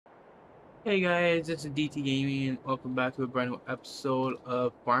Hey guys, it's DT Gaming and welcome back to a brand new episode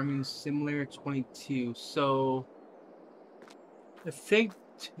of Farming Simulator 22. I think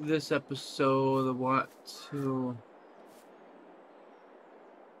this episode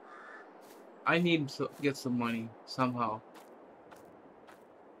I need to get some money somehow.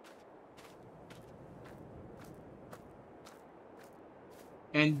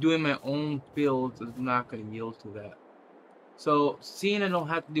 And doing my own fields is not going to yield to that. So, seeing I don't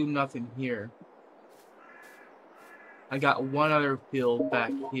have to do nothing here, I got one other field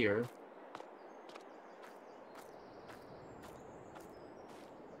back here.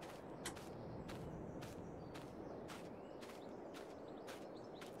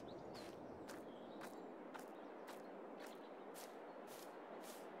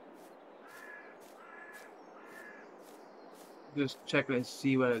 Just checking and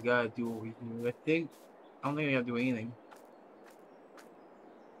see what I gotta do over here. I don't think I gotta do anything.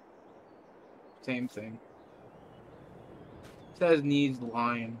 Same thing. Says needs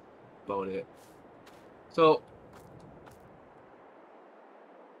line about it. So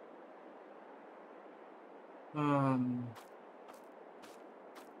um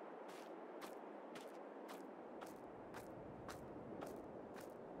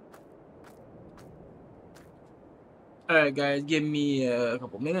alright guys, give me a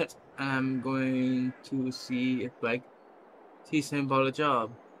couple minutes. I'm going to see if I see something about a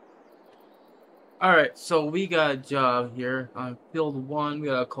job. Alright, so we got a job here on field one. We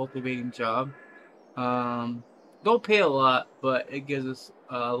got a cultivating job. Um don't pay a lot, but it gives us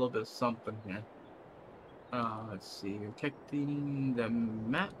a little bit of something here. Let's see, protecting the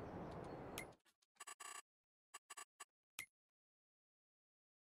map.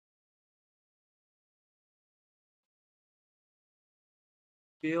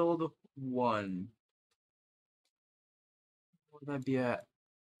 Field one. Where would that be at?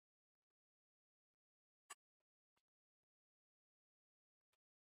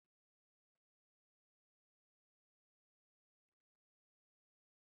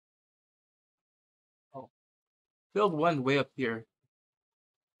 Oh, field one way up here.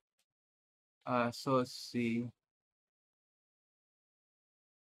 So let's see.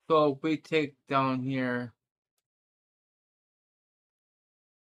 So if we take down here,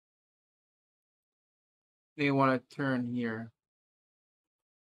 they want to turn here.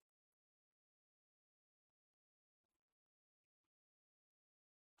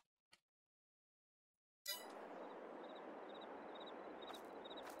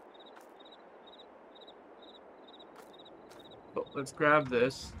 So let's grab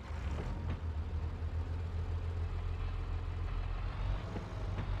this.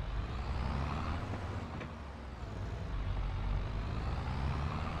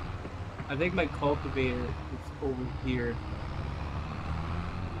 I think my cultivator is over here.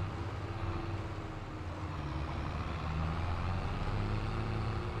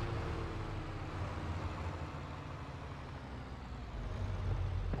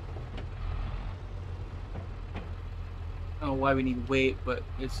 I don't know why we need weight, but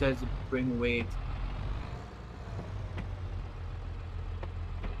it says to bring weight.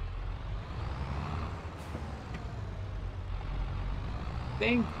 I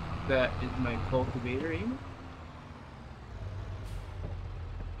think that is my cultivator aim.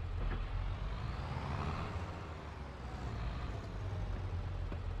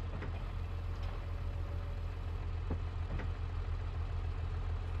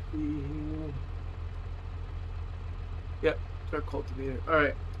 Yep, it's our cultivator.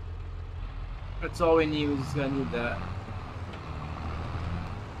 Alright. That's all we need. We just gotta need that.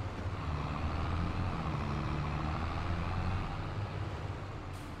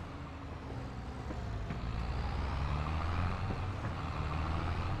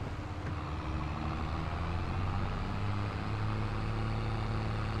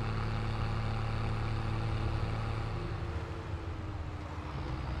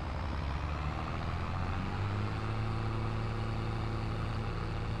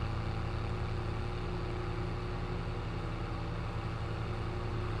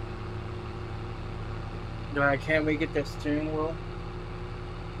 I can't wait to get that steering wheel.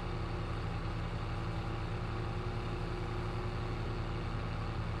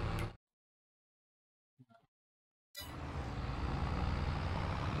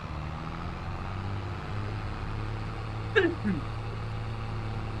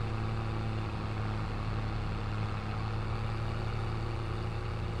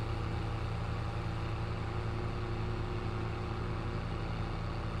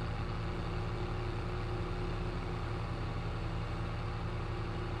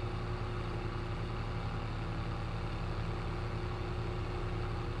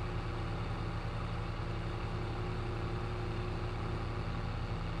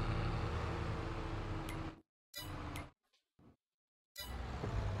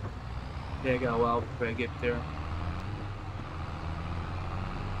 Yeah, I got a while before I get there.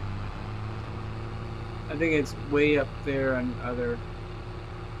 I think it's way up there on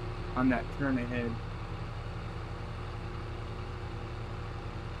that turn ahead.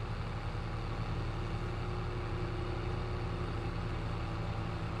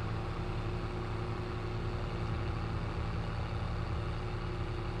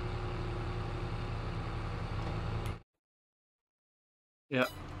 Yeah.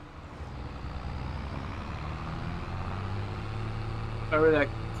 Wherever that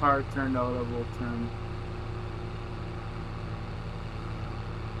car turned out, I will turn.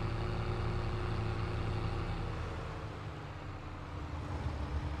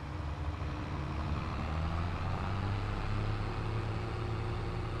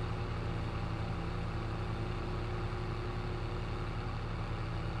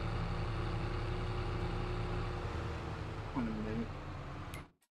 Hold on a minute.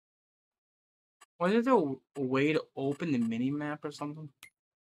 Was there a way to open the mini map or something?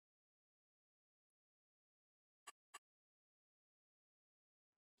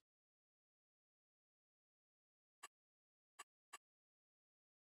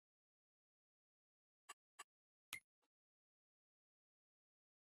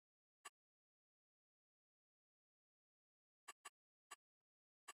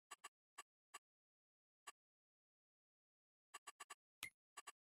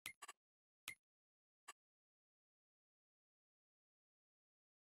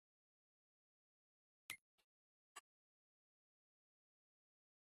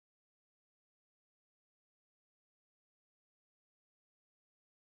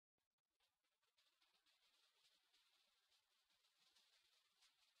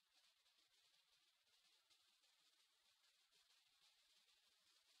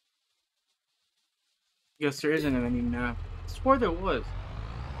 Yes, there isn't a mini map. I swore there was.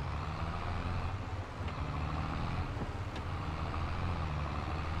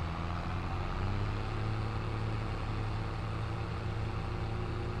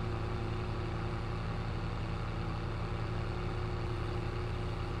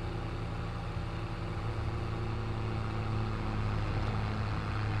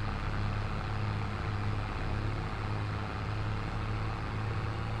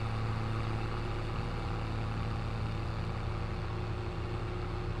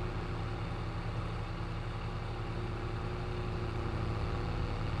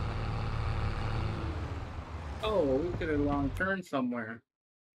 Oh, we did a long turn somewhere.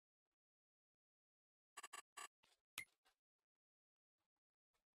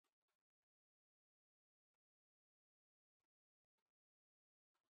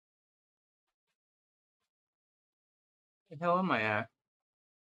 The hell am I at?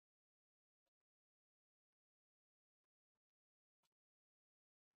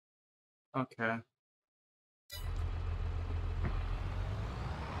 Okay.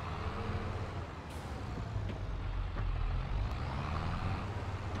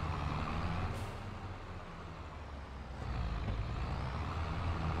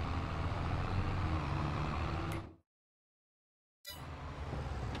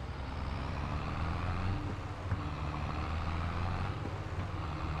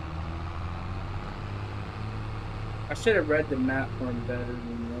 I should have read the map one better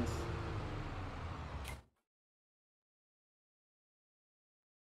than this.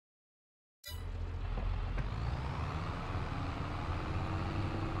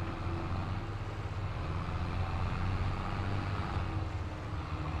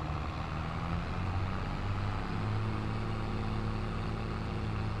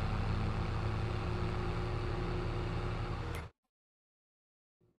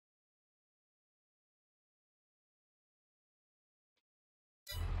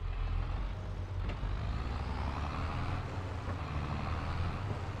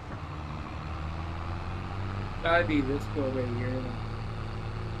 Gotta be this go right here.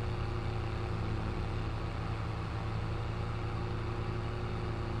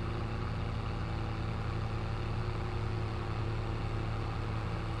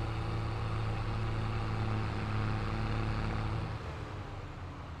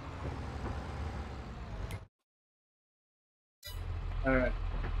 Alright.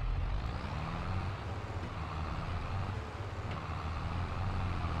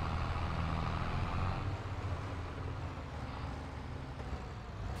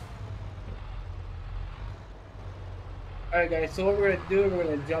 Alright guys, so what we're gonna do, we're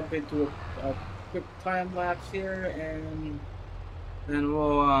gonna jump into a quick time lapse here and then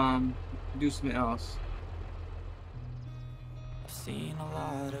we'll do something else. I've seen a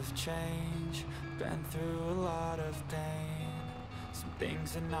lot of change, been through a lot of pain. Some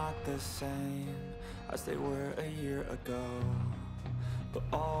things are not the same as they were a year ago, but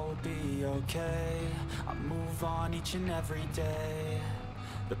all will be okay. I move on each and every day.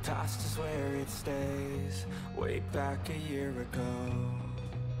 The past is where it stays, way back a year ago.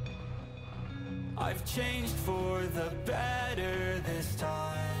 I've changed for the better this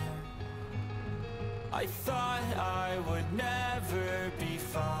time. I thought I would never be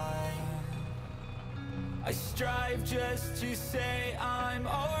fine. I strive just to say I'm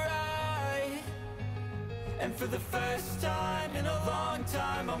alright, and for the first time in a long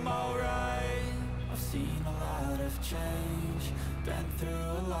time I'm alright. I've seen a lot of change, been through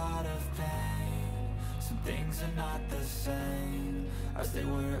a lot of pain. Some things are not the same as they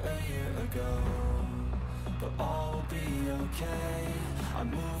were a year ago, but all will be okay. I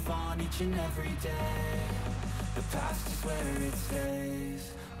move on each and every day. The past is where it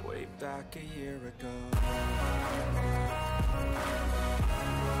stays, way back a year ago.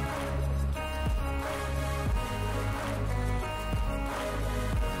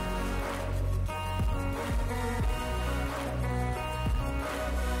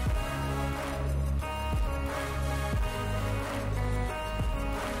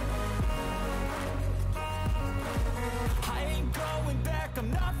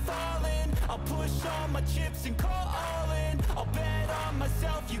 I'll push all my chips and call all in. I'll bet on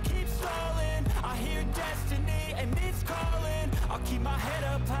myself, you keep stalling. I hear destiny and it's calling. I'll keep my head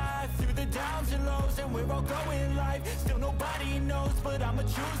up high through the downs and lows, and we're all going life. Still nobody knows, but I'ma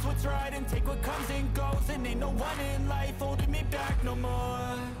choose what's right and take what comes and goes. And ain't no one in life holding me back no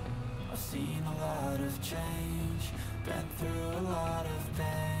more. I've seen a lot of change, been through a lot of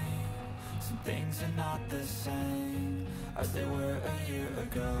pain. Some things are not the same as they were a year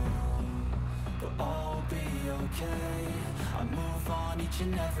ago, but all will be okay. I move on each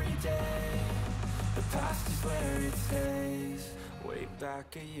and every day. The past is where it stays, way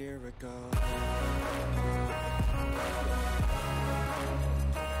back a year ago.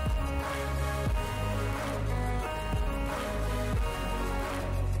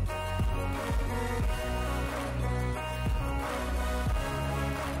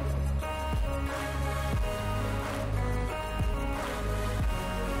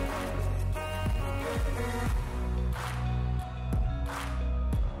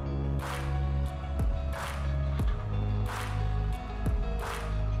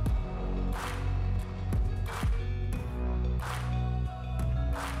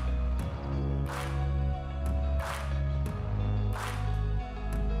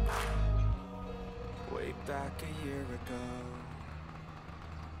 Back a year ago.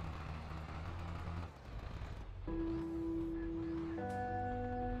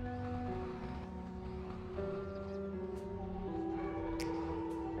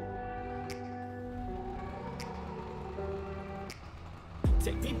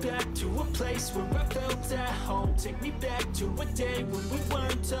 Take me back to a place where I felt at home. Take me back to a day when we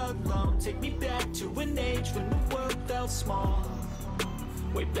weren't alone. Take me back to an age when the world felt small,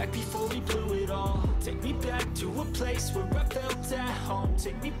 way back before we blew it all. Take me back to a place where I felt at home.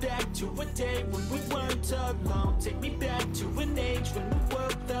 Take me back to a day when we weren't alone. Take me back to an age when the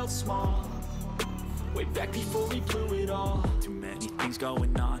world felt small, way back before we blew it all. Too many things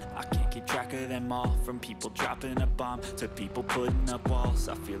going on, I can't keep track of them all. From people dropping a bomb to people putting up walls.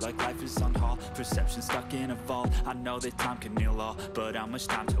 I feel like life is on hold, perception stuck in a vault. I know that time can heal all, but how much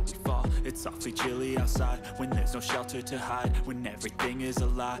time till we fall? It's awfully chilly outside when there's no shelter to hide. When everything is a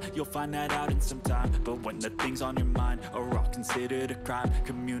lie, you'll find that out in some time. But when the things on your mind are all considered a crime,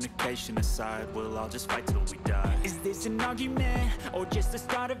 communication aside, we'll all just fight till we die. Is this an argument or just the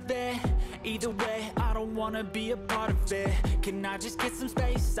start of it? Either way, I don't wanna be a part of it. Can I just get some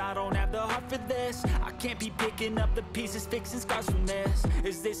space? I don't have the heart for this. I can't be picking up the pieces, fixing scars from this.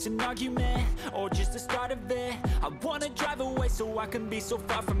 Is this an argument or just the start of it? I wanna drive away so I can be so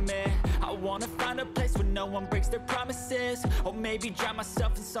far from it. I wanna find a place where no one breaks their promises, or maybe drown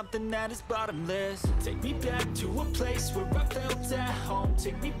myself in something that is bottomless. Take me back to a place where I felt at home.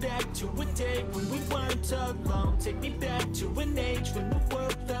 Take me back to a day when we weren't alone. Take me back to an age when the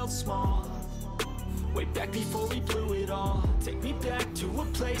world felt small, way back before we blew it all. Take me back to a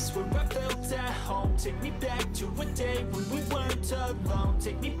place where I felt at home. Take me back to a day when we weren't alone.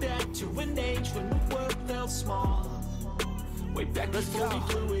 Take me back to an age when the world felt small, way back before we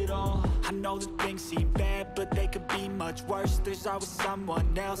blew it all. I know that things seem bad, but they could be much worse. There's always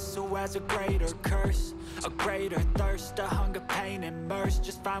someone else who has a greater curse, a greater thirst, a hunger, pain, and mercy.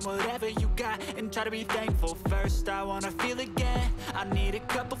 Just find whatever you got and try to be thankful first. I wanna feel again, I need a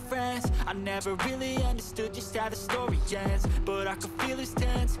couple friends. I never really understood just how the story ends, but I can feel it's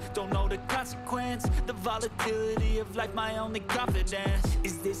tense, don't know the consequence. The volatility of life, my only confidence.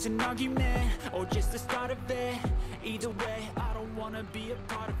 Is this an argument, or just the start of it? Either way, I don't wanna be a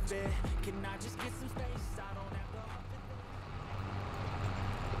part of it. Can I just get some space? I don't have the heart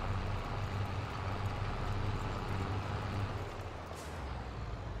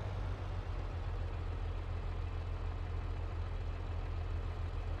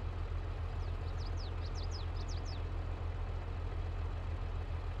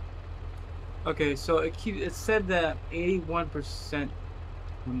for Okay, so it said that 81%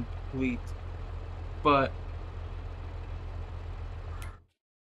 complete, but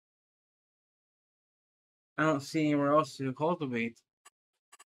I don't see anywhere else to cultivate.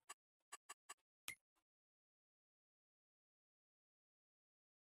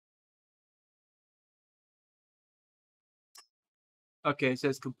 Okay, it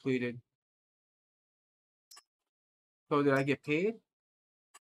says completed. So did I get paid?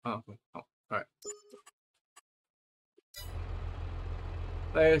 Oh, okay. Oh, alright.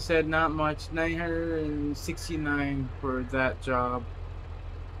 Like I said, not much. 969 for that job.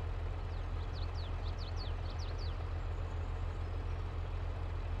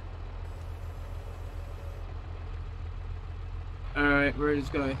 Alright, we're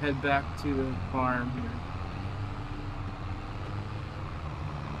just gonna head back to the farm here.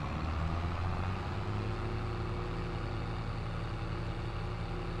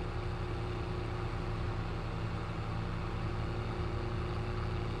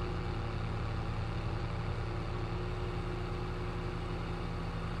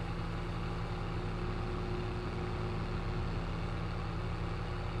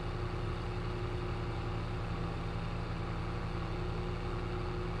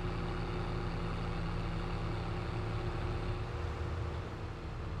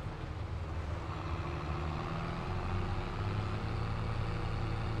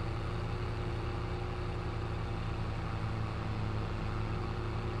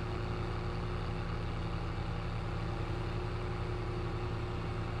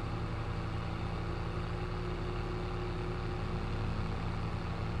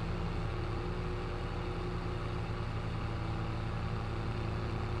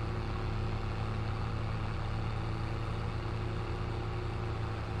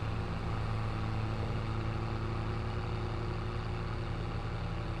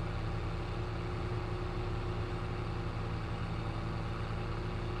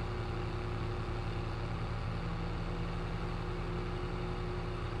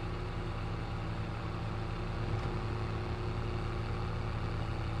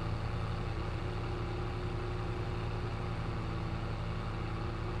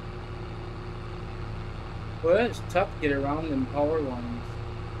 Well, it's tough to get around them power lines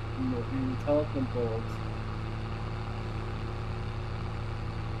and telephone poles.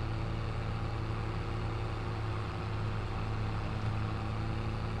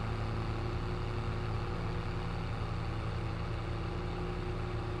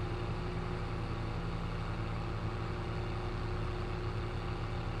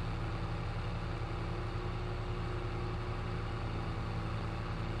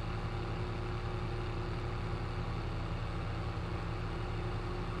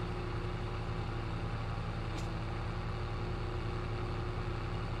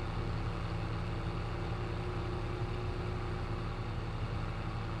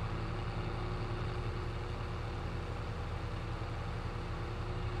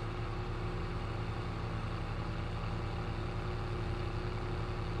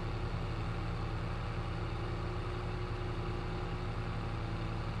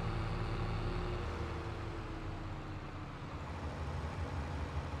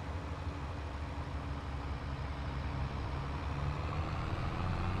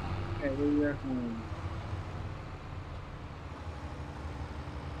 Okay, we are home.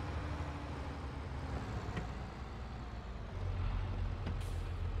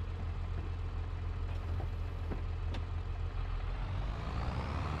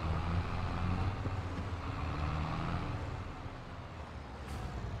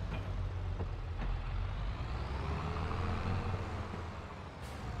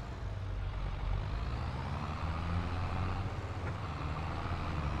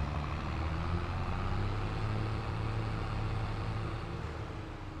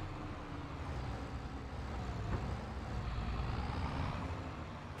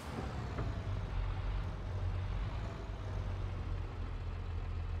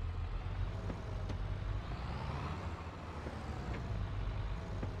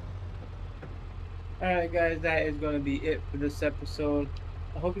 Alright guys, that is gonna be it for this episode.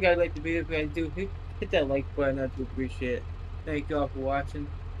 I hope you guys liked the video. If you guys do, hit that like button. I do appreciate it. Thank you all for watching,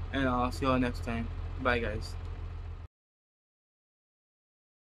 and I'll see you all next time. Bye guys.